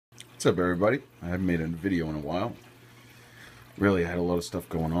What's up, everybody? I haven't made a video in a while. Really, I had a lot of stuff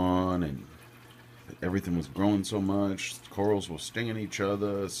going on and everything was growing so much. Corals were stinging each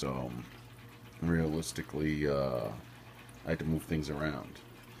other, so realistically I had to move things around.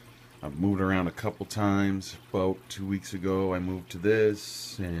 I've moved around a couple times. About 2 weeks ago I moved to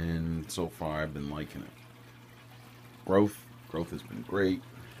this, and so far I've been liking it. Growth has been great.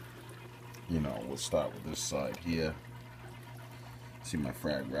 You know, we'll start with this side here. See, my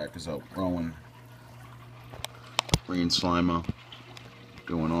frag rack is out growing. Green Slimer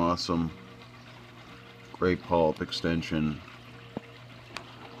doing awesome. Great polyp extension.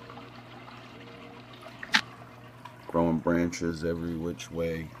 Growing branches every which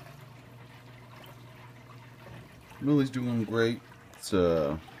way. Millie's doing great. It's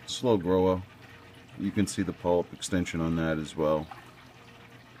a slow grower. You can see the polyp extension on that as well.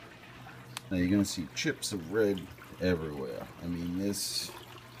 Now you're going to see chips of red everywhere. I mean, this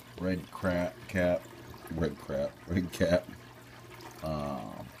red cap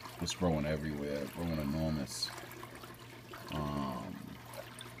is growing everywhere, growing enormous.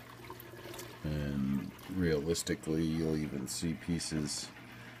 And realistically, you'll even see pieces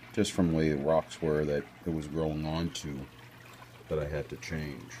just from the way the rocks were that it was growing onto that I had to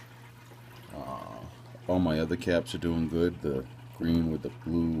change. All my other caps are doing good. The green with the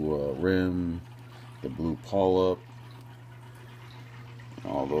blue rim, the blue polyp,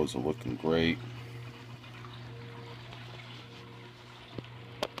 all those are looking great.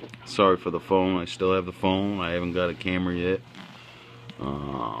 Sorry for the phone. I still have the phone. I haven't got a camera yet.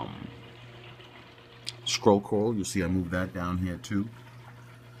 Scroll coral, you see I moved that down here too,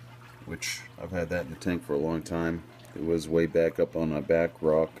 which I've had that in the tank for a long time. It was way back up on my back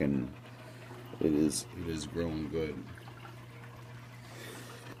rock, and it is growing good.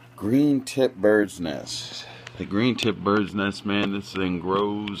 Green tip bird's nest. The green tip bird's nest, man, this thing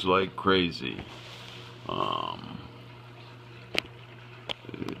grows like crazy.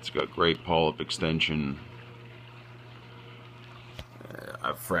 It's got great polyp extension.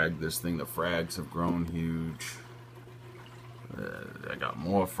 I've fragged this thing. The frags have grown huge. I got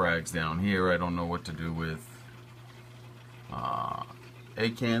more frags down here I don't know what to do with.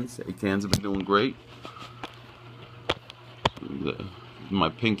 Acans have been doing great. My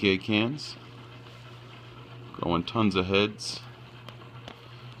pink acans growing tons of heads,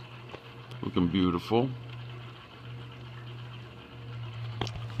 looking beautiful.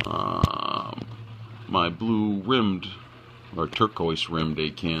 My blue rimmed or turquoise rimmed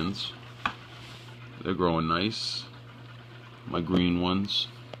acans, they're growing nice. My green ones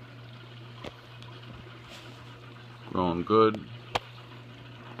growing good.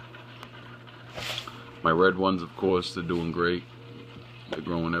 My red ones, of course, they're doing great. They're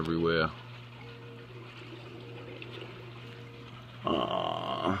growing everywhere.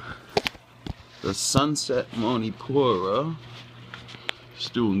 The sunset monipora is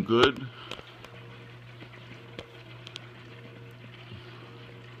doing good.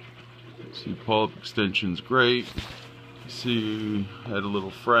 See, polyp extension's great. See, had a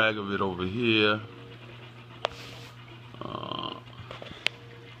little frag of it over here.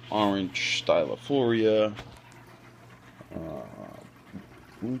 Orange stylophoria.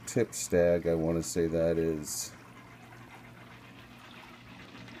 Blue tip stag, I want to say that is.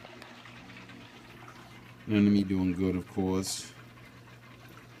 Enemy doing good, of course.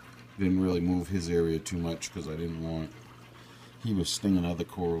 Didn't really move his area too much because I didn't want. He was stinging other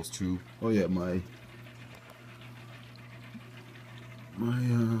corals too. Oh yeah, my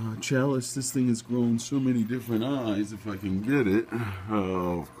chalice. This thing has grown so many different eyes. If I can get it.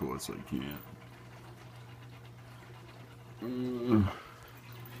 Oh, of course I can't.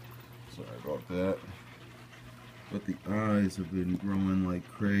 Sorry about that. But the eyes have been growing like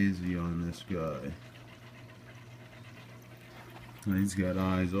crazy on this guy. And he's got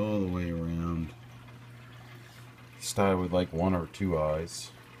eyes all the way around. Started with like 1 or 2 eyes.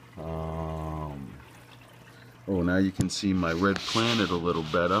 Oh, now you can see my red planet a little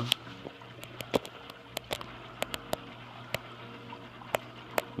better,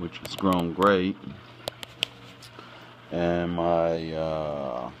 which is growing great. And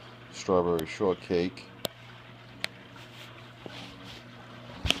my strawberry shortcake.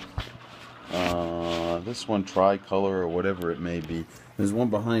 This one tricolor or whatever it may be. There's one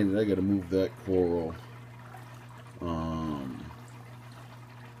behind it. I gotta move that coral.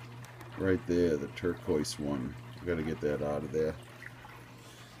 Right there, the turquoise one. I gotta get that out of there.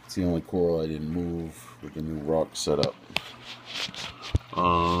 It's the only coral I didn't move with the new rock setup.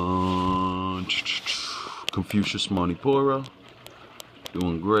 Confucius monipora,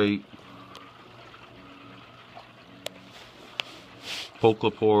 doing great.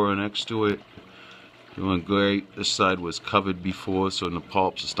 Polypora next to it. Doing great. This side was covered before, so the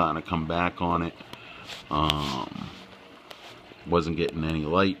polyps are starting to come back on it. Wasn't getting any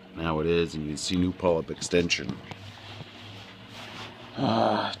light. Now it is, and you can see new polyp extension.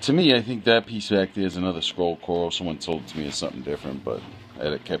 To me, I think that piece back there is another scroll coral. Someone told it to me it's something different, but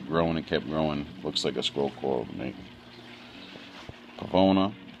it kept growing and kept growing. Looks like a scroll coral to me.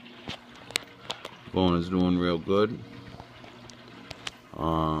 Pavona. Pavona's doing real good.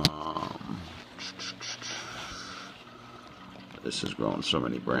 This is growing so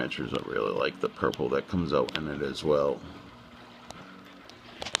many branches. I really like the purple that comes out in it as well.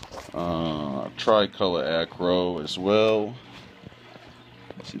 Tricolor acro as well.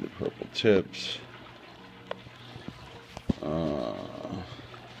 See the purple tips.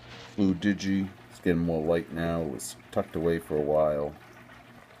 Blue digi. It's getting more light now. It was tucked away for a while.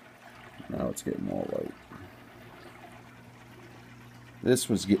 Now it's getting more light. This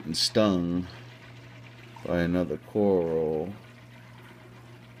was getting stung by another coral.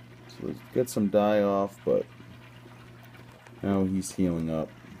 So let's get some dye off, but now he's healing up.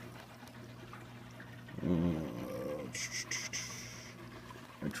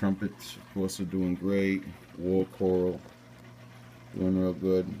 My trumpets, of course, are doing great. War coral, doing real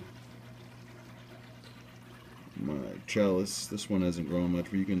good. My chalice, this one hasn't grown much,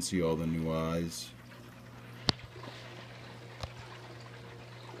 but you can see all the new eyes.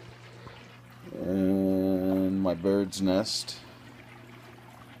 And my bird's nest.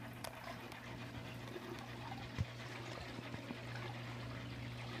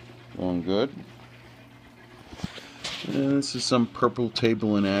 Going good. And this is some purple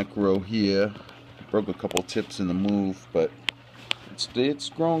table and acro here. Broke a couple tips in the move, but it's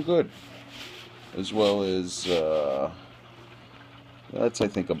growing good. As well as that's, I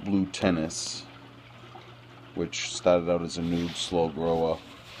think, a blue tennis, which started out as a nude slow grower.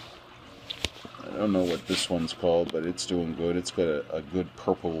 I don't know what this one's called, but it's doing good. It's got a good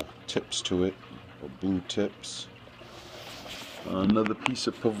purple tips to it, or blue tips. Another piece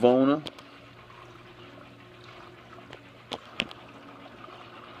of Pavona.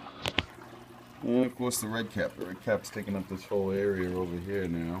 And of course the red cap. The red cap's taking up this whole area over here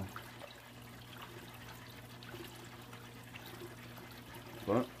now.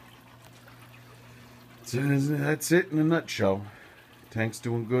 But that's it in a nutshell. Tank's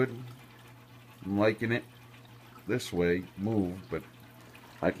doing good. I'm liking it. This way, move, but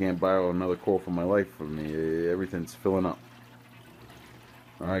I can't borrow another coral for my life from me. Everything's filling up.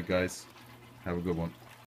 Alright guys, have a good one.